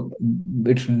that. So,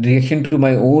 it's reaction to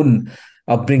my own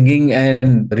upbringing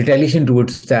and retaliation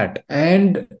towards that.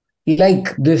 And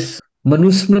like this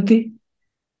Manusmriti,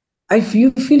 I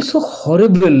feel so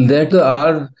horrible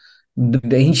that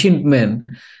the ancient men,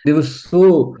 they were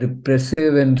so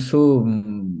repressive and so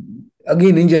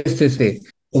again injustice.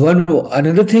 One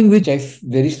another thing which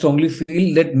very strongly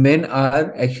feel that men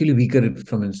are actually weaker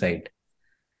from inside.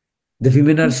 The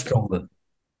women are stronger.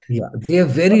 Yeah, they are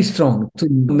very strong. So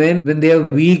men, when they are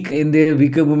weak in their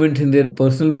weaker moments, in their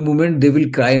personal moment, they will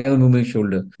cry on women's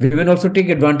shoulder. Women also take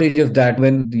advantage of that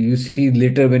when you see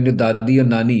later when your dadi or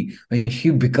nani, when she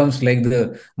becomes like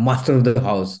the master of the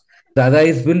house. Dada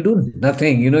is will do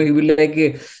nothing. He will like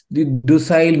a the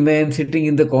docile man sitting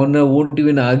in the corner, won't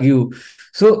even argue.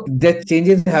 So that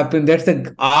changes happen. That's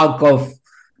the arc of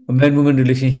a man-woman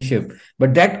relationship.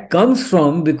 But that comes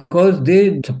from because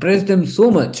they suppress them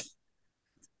so much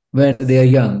when they are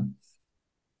young.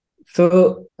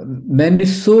 So man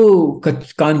is so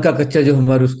कान का कच्चा जो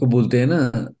हमारे उसको बोलते हैं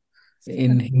ना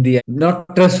in Hindi,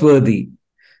 not trustworthy.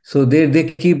 So they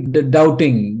keep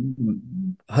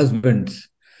doubting husbands.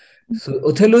 So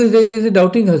Othello is a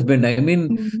doubting husband. I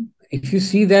mean, Mm. if you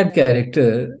see that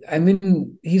character, I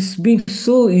mean, he's being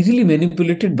so easily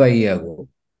manipulated by Iago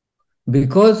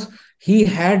because he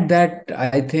had that,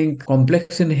 I think,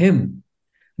 complex in him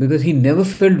because he never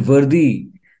felt worthy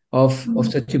of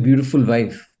Mm. such a beautiful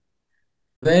wife.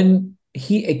 When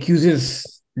he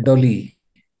accuses Dolly,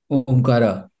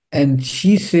 Omkara, and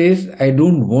she says, I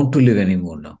don't want to live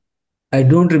anymore now. I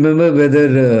don't remember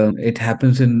whether it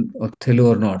happens in Othello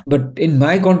or not. But in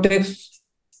my context,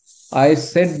 I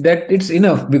said that it's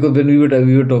enough because when we were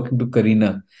talking to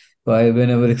Karina, so when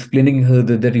I was explaining her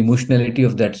that emotionality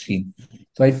of that scene,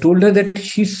 so I told her that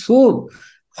she's so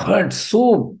hurt,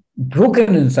 so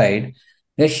broken inside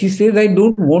that she says, "I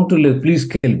don't want to live. Please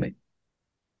kill me."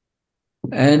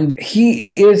 And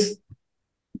he is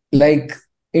like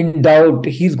in doubt.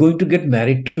 He's going to get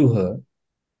married to her,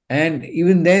 and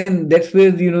even then, that's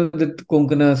where that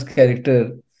Konkana's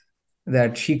character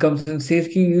that she comes and says,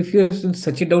 if you're in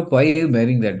such a doubt, why are you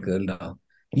marrying that girl now?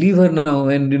 Leave her now,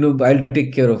 and I'll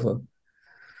take care of her.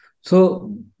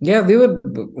 So yeah, they were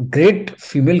great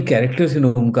female characters in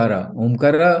Omkara.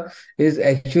 Omkara is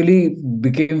actually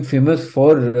became famous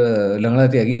for Langla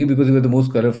Tyagi because he was the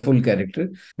most colorful character.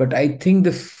 But I think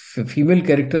the female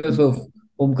characters of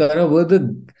Omkara were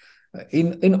the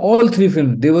in all three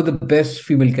films they were the best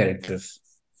female characters.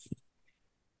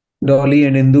 Dolly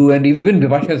and Indu and even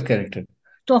Vipasha's character.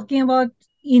 Talking about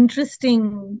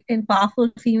interesting and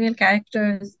powerful female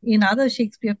characters in other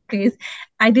Shakespeare plays,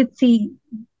 I did see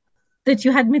that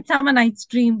you had Midsummer Night's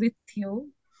Dream with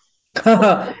you.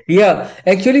 Yeah,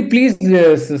 actually, please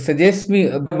suggest me.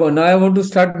 Now I want to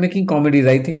start making comedies.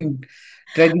 I think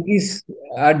tragedies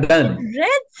are I done.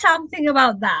 read something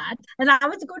about that, and I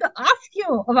was going to ask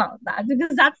you about that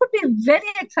because that would be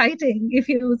very exciting if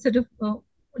you sort of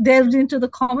delved into the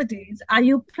comedies. Are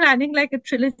you planning like a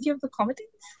trilogy of the comedies?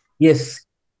 Yes,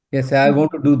 yes, I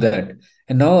want to do that.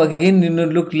 And now again,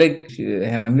 look like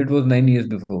Hamlet was 9 years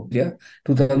before. Yeah,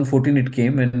 2014 it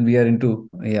came, and we are into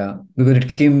because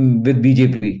it came with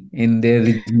BJP in their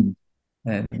regime.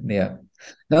 And yeah.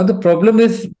 Now the problem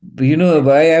is,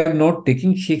 why I'm not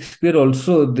taking Shakespeare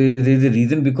also, there's a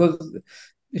reason because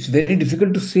it's very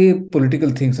difficult to say political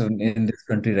things in this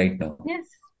country right now. Yes.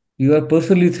 You are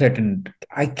personally threatened.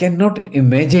 I cannot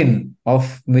imagine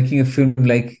of making a film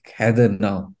like Heather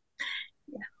now.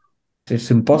 It's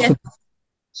Yes. impossible.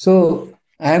 So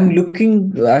I'm looking,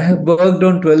 I have worked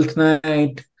on 12th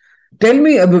Night. Tell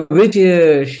me which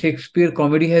Shakespeare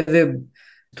comedy has a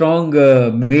strong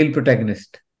male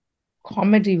protagonist?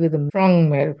 Comedy with a strong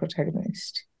male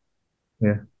protagonist.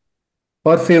 Yeah.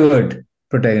 Or favored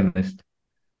protagonist?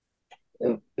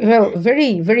 Well,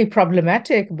 very, very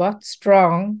problematic, but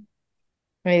strong.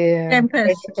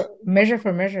 Tempest. Measure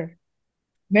for Measure.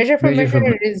 Measure for Major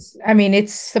Measure for is, I mean,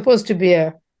 it's supposed to be a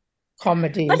But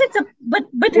comedy. it's a but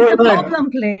problem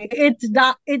play. It's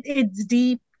dark. It's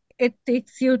deep. It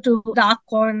takes you to dark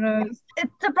corners.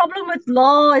 It's a problem with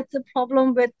law. It's a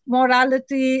problem with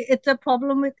morality. It's a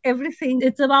problem with everything.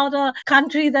 It's about a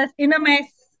country that's in a mess,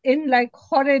 in like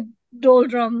horrid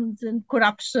doldrums and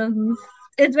corruptions.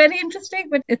 It's very interesting,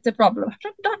 but it's a problem.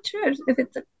 I'm not sure if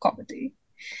it's a comedy.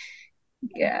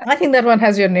 Yeah. I think that one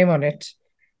has your name on it.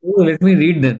 oh, let me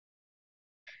read them.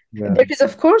 Yeah. There is,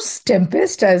 of course,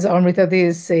 Tempest, as Amritadi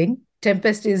is saying.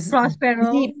 Tempest is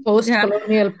Prospero. the Yeah.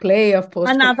 post-colonial play of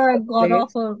Another post-colonial god plays.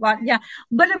 awful one. Yeah.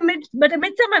 But a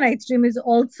Midsummer Night's Dream is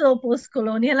also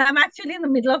post-colonial. I'm actually in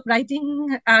the middle of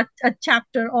writing a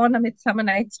chapter on a Midsummer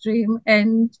Night's Dream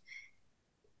and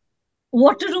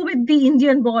what to do with the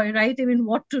Indian boy, right? I mean,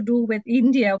 what to do with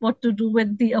India, what to do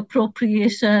with the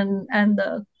appropriation and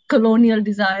the colonial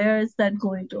desires that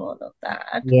go into all of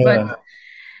that. But Yeah.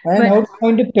 And but how to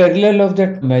find a parallel of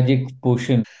that magic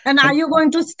potion. and are you going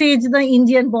to stage the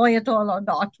Indian boy at all or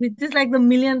not? Which is like the $1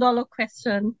 million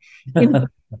question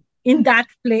in that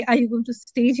play. Are you going to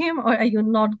stage him or are you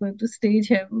not going to stage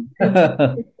him?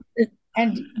 It,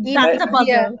 And that's a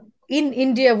puzzle. in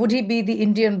India, would he be the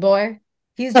Indian boy?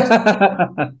 He's just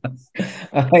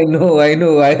I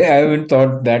know. I haven't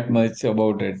thought that much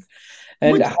about it.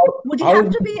 And Would would he have how,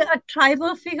 to be a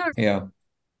tribal figure yeah,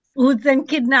 who's then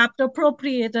kidnapped,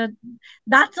 appropriated?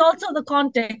 That's also the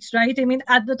context, right? I mean,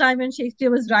 at the time when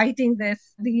Shakespeare was writing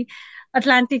this, the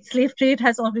Atlantic slave trade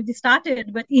has already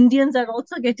started, but Indians are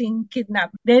also getting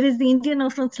kidnapped. There is the Indian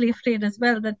Ocean slave trade as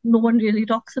well that no one really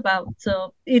talks about.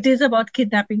 So it is about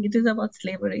kidnapping, it is about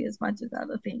slavery as much as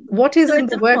other things. what is So in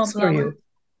it's the a works for problem. you?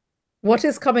 What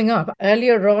is coming up?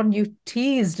 Earlier on, you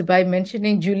teased by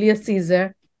mentioning Julius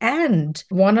Caesar and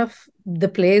one of the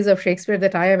plays of Shakespeare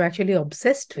that I am actually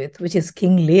obsessed with, which is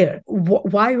King Lear.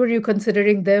 Why were you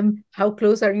considering them? How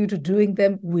close are you to doing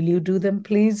them? Will you do them,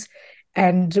 please?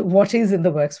 And what is in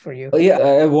the works for you? yeah,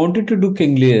 I wanted to do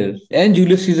King Lear and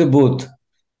Julius Caesar both.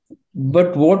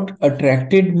 But what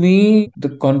attracted me, the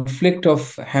conflict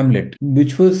of Hamlet,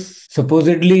 which was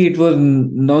supposedly it was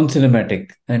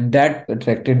non-cinematic, and that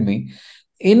attracted me.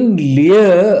 In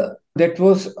Lear, that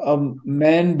was a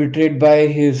man betrayed by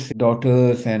his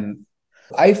daughters, and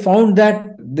I found that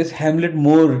this Hamlet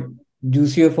more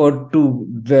juicier for to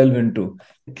delve into.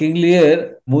 King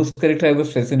Lear, most character I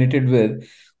was fascinated with.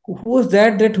 Who was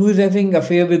that who is having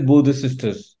affair with both the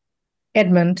sisters?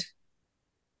 Edmund.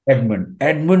 Edmund.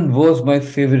 Edmund was my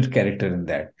favorite character in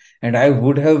that. And I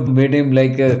would have made him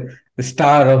like a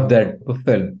star of that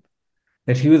film.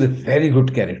 That he was a very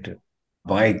good character.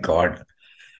 My God,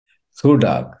 so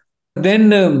dark.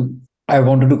 Then I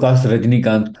wanted to cast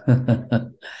Rajnikant.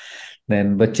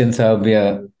 Then Bachchan Saab,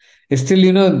 yeah.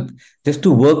 Still, just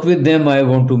to work with them, I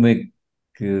want to make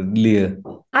Lear.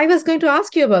 I was going to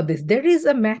ask you about this. There is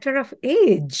a matter of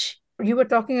age. You were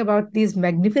talking about these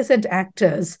magnificent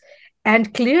actors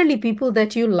and clearly people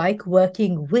that you like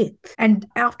working with. And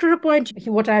after a point,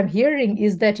 what I'm hearing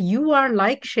is that you are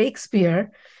like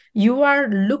Shakespeare. You are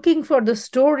looking for the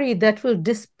story that will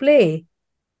display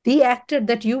the actor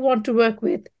that you want to work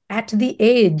with at the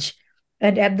age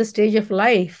and at the stage of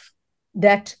life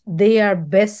that they are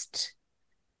best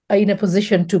in a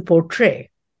position to portray.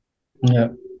 Yeah.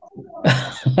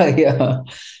 Yeah,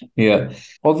 yeah.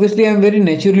 Obviously, I'm very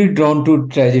naturally drawn to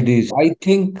tragedies. I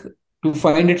think to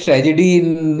find a tragedy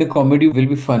in the comedy will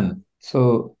be fun.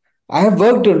 So I have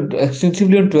worked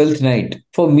extensively on 12th Night.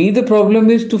 For me, the problem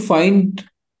is to find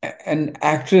an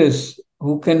actress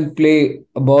who can play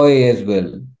a boy as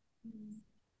well.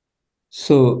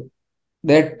 So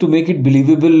that to make it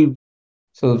believable.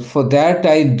 So for that,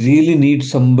 I really need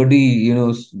somebody,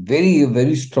 very,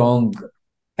 very strong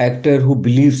actor who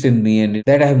believes in me, and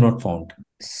that I have not found.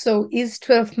 So is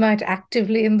 12th Night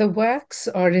actively in the works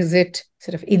or is it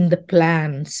sort of in the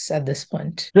plans at this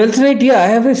point? 12th Night, yeah, I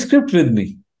have a script with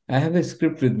me. I have a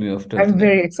script with me of 12th I'm Night.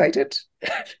 very excited.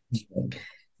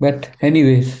 But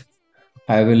anyways,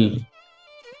 I will.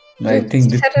 I We've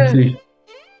think just this had is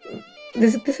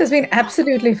this has been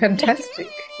absolutely fantastic.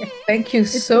 Thank you It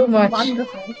so was much.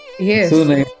 wonderful. So Yes.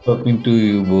 nice talking to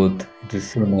you both. It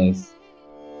is so nice.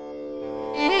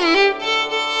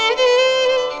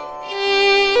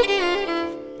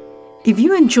 If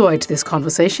you enjoyed this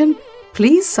conversation,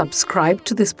 please subscribe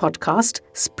to this podcast,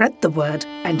 spread the word,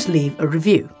 and leave a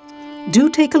review. Do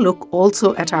take a look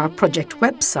also at our project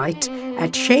website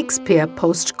at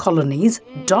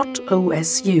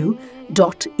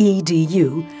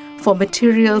shakespearepostcolonies.osu.edu for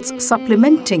materials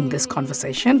supplementing this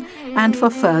conversation and for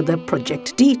further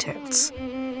project details.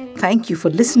 Thank you for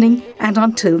listening, and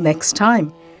until next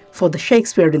time, for the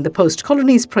Shakespeare in the Post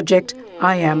Colonies project,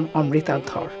 I am Amrita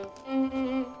Dhar.